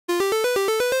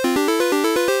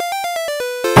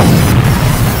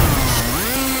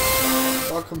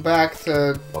Welcome back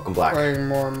to back. Playing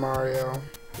more Mario.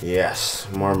 Yes,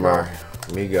 more Mario.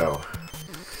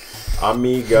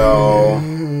 Amigo.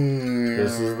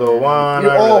 This is the one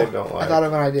I really don't like. I thought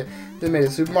of an idea. They made a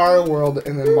Super Mario World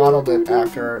and then modeled it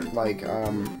after like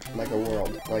a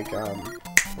world, What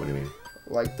do you mean?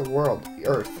 like the world, the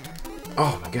Earth.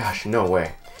 Oh my gosh, no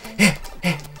way.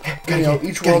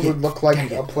 Each world would look like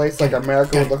a place. Like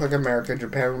America would look like America.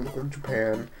 Japan would look like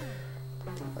Japan.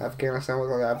 Afghanistan would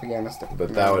look like Afghanistan.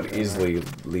 But that would easily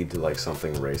lead to like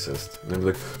something racist. And they'd be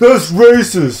like, "That's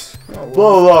racist." Oh, Blah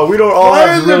blah blah. We don't all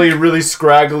have really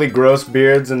scraggly, gross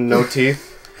beards and no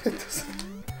teeth.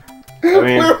 I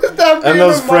mean, and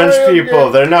those French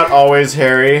people, they're not always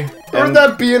hairy. Where would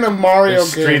that be in a Mario game?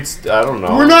 Streets, I don't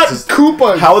know. We're not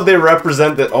Koopas. How would they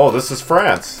represent that? Oh, this is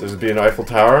France. This would be an Eiffel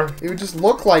Tower. It would just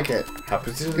look like it.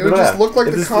 It would just look like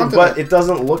the continent. But it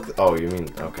doesn't look. Oh, you mean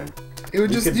okay? It would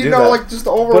just, like just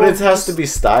the overall. But it has to be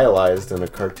stylized in a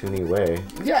cartoony way.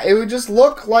 Yeah, it would just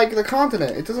look like the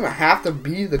continent. It doesn't have to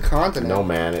be the continent. No,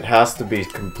 man, it has to be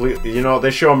completely. You know, they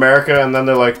show America, and then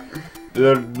they're like,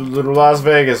 the Las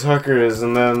Vegas hookers,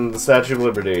 and then the Statue of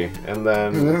Liberty, and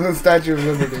then the Statue of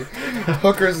Liberty,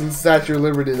 hookers and Statue of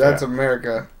Liberty. That's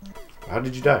America. How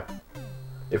did you die?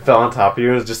 It fell on top of you.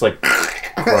 And it was just like.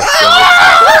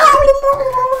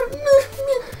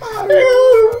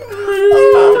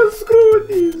 Screw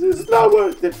these. It's not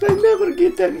worth it. I never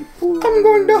get any food. I'm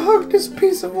going to hug this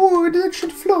piece of wood that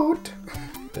should float.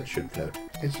 That should float.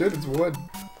 It should. It's wood.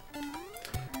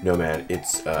 No, man.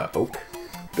 It's oak.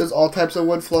 Does all types of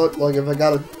wood float? Like if I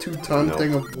got a 2-ton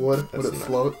thing of wood, would it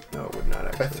float? No, it would not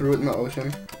actually. If I threw it in the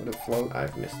ocean, would it float?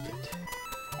 I've missed it.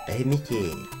 I missed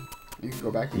it. You can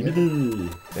go back and get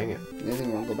it. Dang it.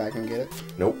 Anything wrong, go back and get it.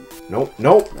 Nope. Nope.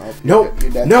 Nope. Nope.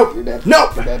 You're dead. Nope. You're dead.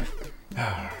 Nope. You're dead.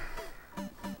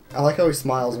 I like how he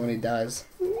smiles when he dies.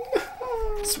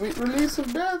 Sweet release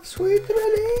of death. Sweet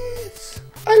release.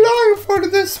 I long for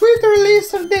the sweet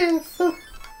release of death. I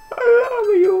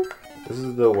love you. This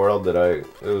is the world that it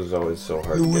was always so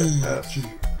hard to get past.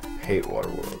 Hate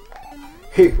Waterworld.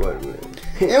 Hate Waterworld.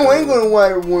 And we're going to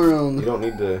Waterworld. You don't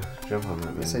need to jump on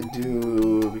that, man. Yes, I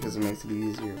do, because it makes it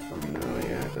easier for me. Oh,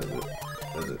 yeah, it does it.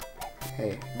 Does it.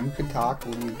 Hey, you can talk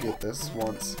when you get this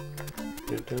once.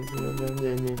 What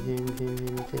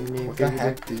the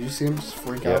heck? Did you see him just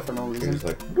freak out for no reason? He was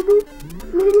like,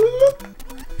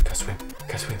 go swim,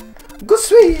 go swim, go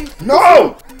swim!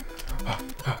 No!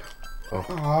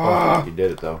 Oh, you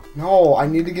did it though. No, I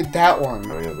need to get that one.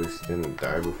 I mean, at least you didn't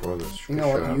die before this. You know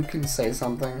what? You can say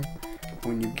something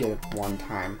when you get it one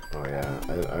time. Oh yeah,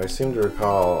 I seem to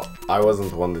recall I wasn't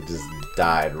the one that just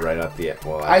died right at the end.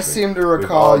 Well, actually, I seem to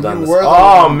recall you were the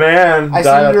Oh one. man! I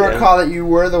seem to recall that you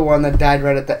were the one that died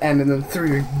right at the end and then threw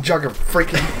your jug of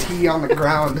freaking tea on the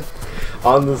ground.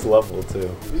 On this level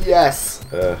too. Yes.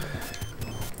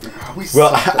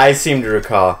 Well, I seem to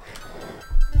recall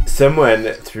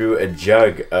someone threw a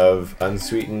jug of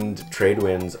unsweetened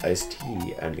Tradewinds iced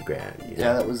tea underground. You know?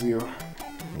 Yeah, that was you.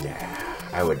 Nah,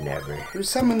 I would never. You're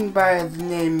summoned by the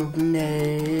name of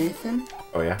Nathan.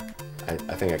 Oh yeah? I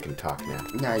think I can talk now.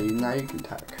 Now you can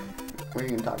talk. What are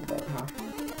you gonna talk about, huh?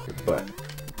 Your butt.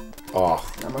 Oh.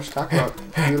 Not much to talk about.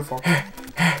 Beautiful.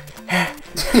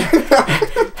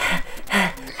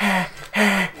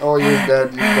 Oh, you're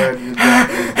dead, you're dead, you're dead,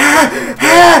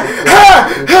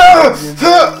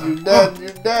 you're dead,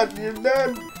 you're dead, you're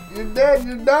dead, you're dead,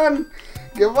 you're done.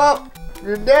 Give up.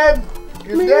 You're dead.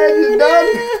 You're dead, you're done.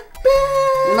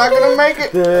 You're not gonna make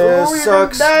it. This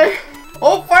sucks. Die.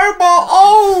 Oh, fireball!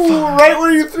 Oh, right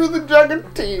where you threw the jug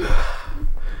of tea.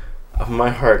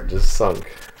 My heart just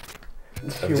sunk.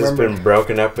 I've just been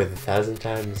broken up with 1,000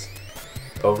 times.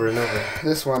 Over and over.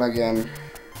 This one again.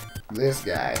 This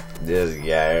guy. This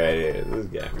guy right here. This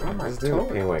guy. Oh my Let's do the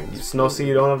penguin. Snow Sea,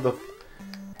 you don't have the...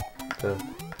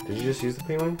 Did you just use the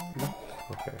penguin? No.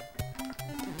 Okay.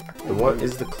 Then what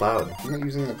is the cloud? I'm not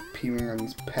using the peeing on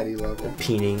this petty level.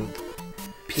 Peening.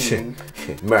 Peeing.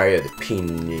 Mario the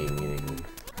peening.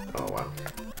 Oh wow.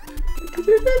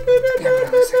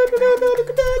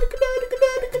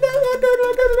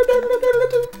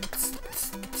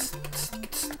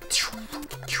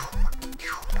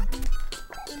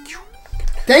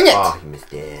 Dang it! Oh, he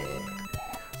missed it.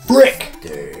 Frick!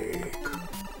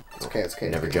 It's okay, it's okay.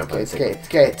 Never jump on it. It's okay, it's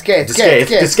okay, it's okay, it's okay,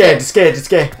 it's okay, it's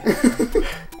okay.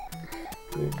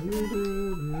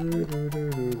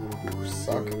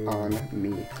 Suck on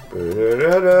me.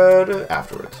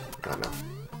 Afterwards, not now.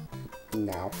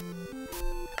 Now.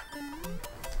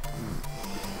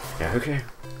 Yeah, okay.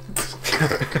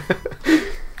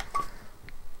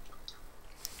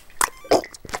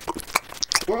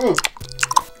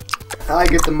 I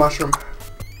get the mushroom.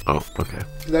 Oh, okay.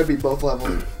 That'd be both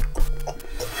levels.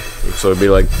 So it'd be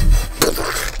like...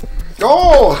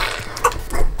 Oh!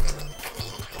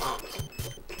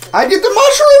 I get the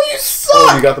mushroom, you suck!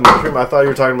 Oh, you got the mushroom? I thought you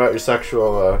were talking about your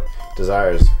sexual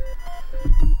desires.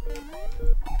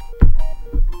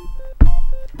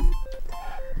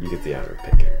 You get the honor of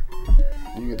picking.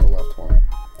 You get the left one.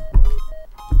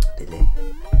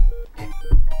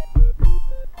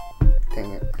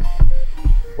 Dang it.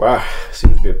 Wow,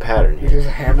 seems to be a pattern here. You're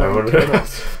just hammering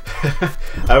turtles.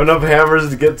 I have enough hammers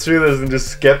to get through this and just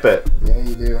skip it. Yeah,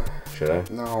 you do. Should I?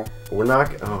 No. We're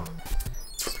not... Oh.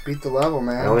 Just beat the level,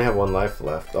 man. I only have 1 life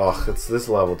left. Oh, it's this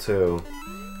level too.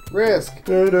 Risk.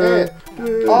 It.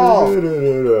 Oh.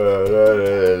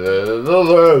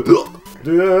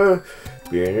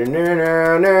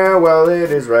 Well,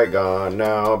 it is right gone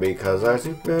now because I...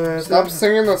 Stop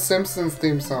singing the Simpsons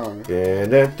theme song.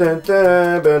 Just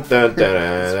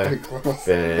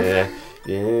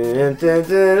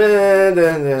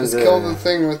Just kill the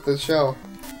thing with the shell.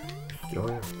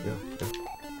 Oh, yeah.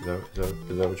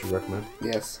 Is that what you recommend?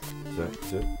 Yes.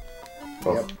 Is it?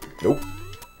 Oh. Yep. Nope.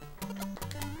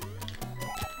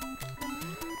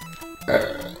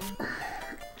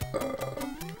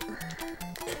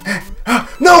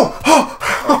 No!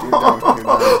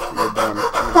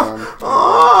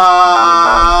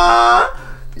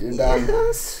 You're done.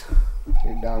 Yes.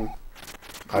 You're done.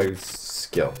 I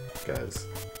skill, guys.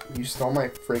 You stole my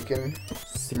freaking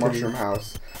mushroom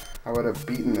house. I would have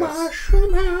beaten this.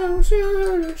 Mushroom house.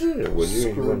 Would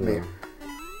you? Screwed me.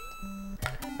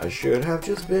 I should have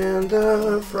just been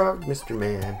the frog, Mr.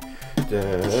 Man.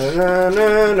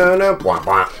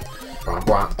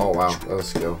 Oh wow, that was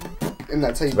skill. And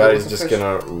that's how you But he's just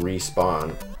gonna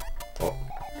respawn. Oh.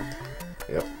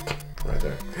 Yep. Right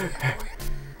there.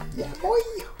 Yeah, boy.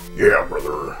 Yeah,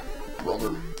 brother.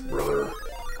 Brother.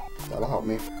 That'll help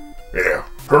me. Yeah.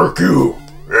 Hercule.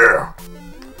 Yeah.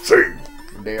 See.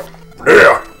 Damn.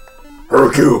 Yeah.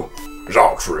 Hercule is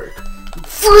all trick.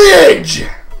 Fridge!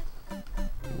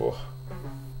 Whoa.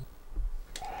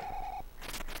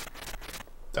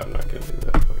 I'm not gonna do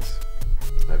that voice.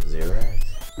 I have 0 eyes.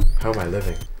 How am I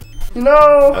living?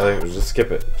 No! I think just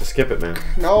skip it. Just skip it, man.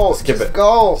 No, skip just it.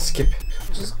 go. Skip it.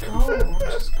 Just go.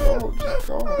 Just go. Just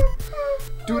go.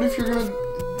 Do it if you're gonna...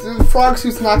 The frog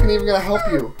suit's not even gonna help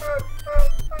you.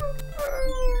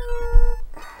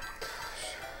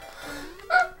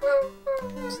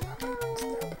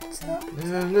 Stop.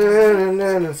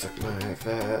 Suck my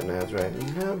fat nuts right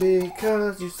now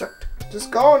because you sucked. Just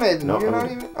go, Nathan. No, You're I'm-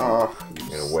 not even... Oh. I'm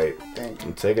gonna wait. Thank you.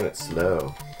 I'm taking it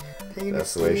slow. Take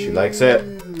That's it the way she likes it.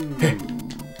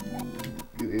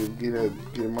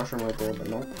 Get a mushroom right there, but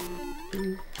nope.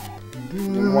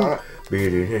 Didn't want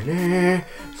it.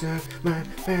 Suck my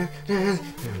fat nuts.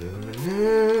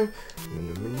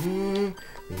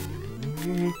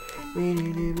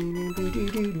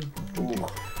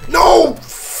 No!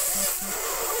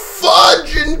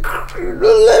 Fudge and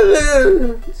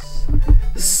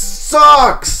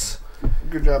sucks!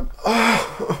 Good job.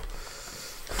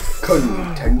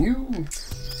 Continue.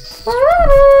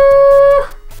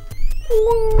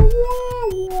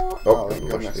 Oh, thank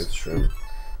goodness. Get the shroom.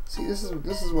 See, this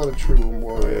is what a true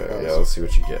warrior does. Yeah, let's see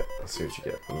what you get. Let's see what you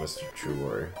get from Mr. True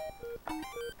Warrior.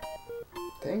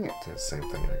 Dang it. It's the same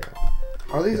thing I got.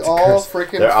 Are these It's all cursed.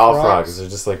 freaking They're all frogs? frogs. They're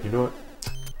just like, you know what?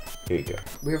 Here you go.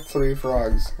 We have 3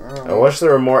 frogs. I wish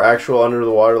there were more actual under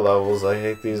the water levels. I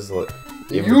hate these.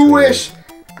 You wish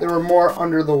there were more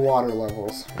under the water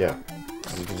levels. Yeah.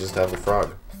 You could just have a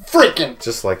frog. Freaking!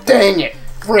 Just like that. Dang it!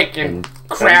 Freaking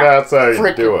crap! And that's how you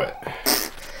frickin'. do it.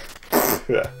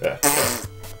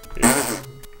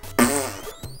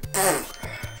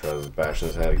 Tries bashing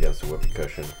his head against a whoopee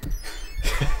cushion.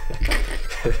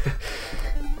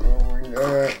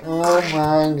 Oh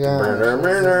my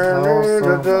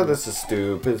god. This is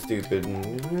stupid. Beat the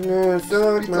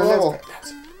level.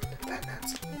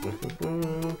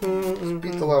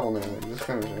 Beat the level now. Just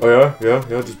finish it. Oh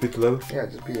yeah, just beat the level. Yeah,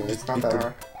 just beat it. It's not beat that the-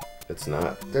 hard. It's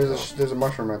not. There's a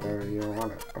mushroom right there. You don't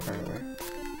want it, apparently.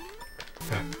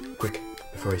 Quick,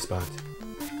 before he spawns.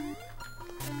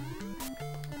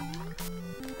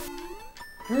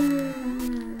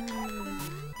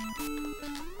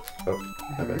 Oh,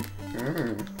 I bet.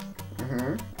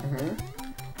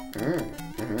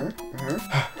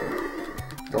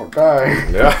 Don't die.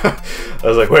 Yeah. I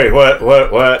was like, wait, what,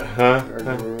 huh?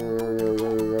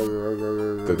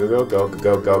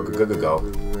 Go.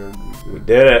 We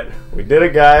did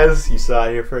it, guys. You saw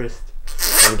it here first.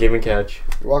 On Gaming Couch.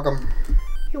 You're welcome.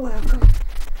 You're welcome.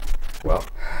 Well,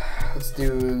 let's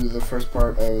do the first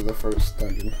part of the first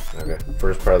dungeon. okay.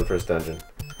 First part of the first dungeon.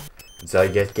 That's all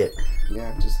you guys get.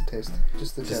 Yeah, just a taste.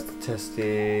 Just the tip. Just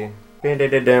testy.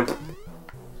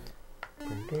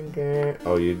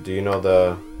 Oh, do you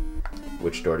know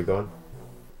which door to go in?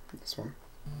 This one.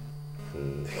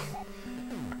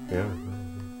 Yeah.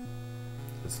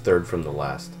 It's third from the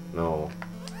last. No.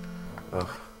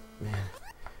 Oh, man.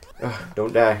 Oh,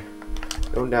 don't die.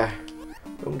 Don't die.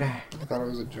 Don't die. I thought it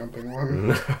was a jumping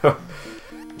one.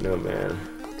 No, man.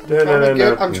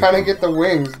 I'm trying to get the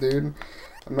wings, dude.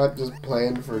 I'm not just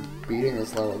playing for beating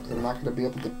this level, because I'm not going to be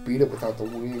able to beat it without the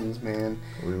wings, man.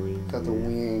 Without the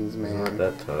wings, man. It's not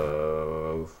that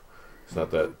tough. It's not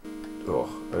that... Oh,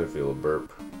 I feel a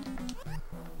burp.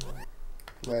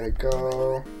 Let it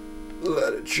go.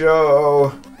 Let it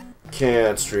show.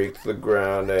 Can't streak the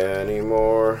ground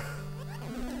anymore.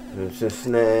 It's a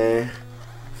snare.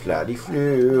 Flatty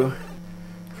flew.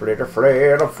 Flitter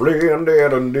flatter flee and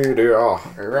dead and did it.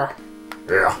 Yeah.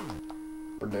 Yeah.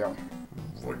 We're down.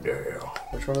 We're down.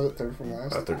 Which one is it? Third from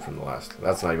last? Third from the last.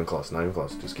 That's not even close. Not even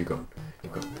close. Just keep going.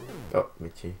 Keep going. Oh,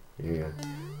 Mitchie. Here you go.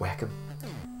 Whack him.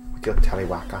 We got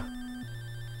Tallywhacker.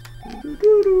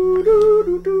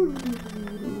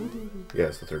 Yeah,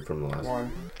 it's the third from the last.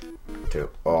 1. 2.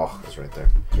 Oh, it's right there.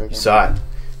 Right You saw it. You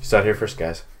saw it here first,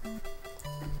 guys.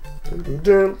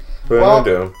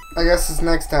 Well, I guess it's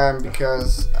next time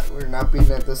because we're not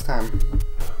beating it this time.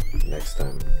 Next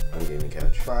time on Gaming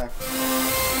Couch. Bye.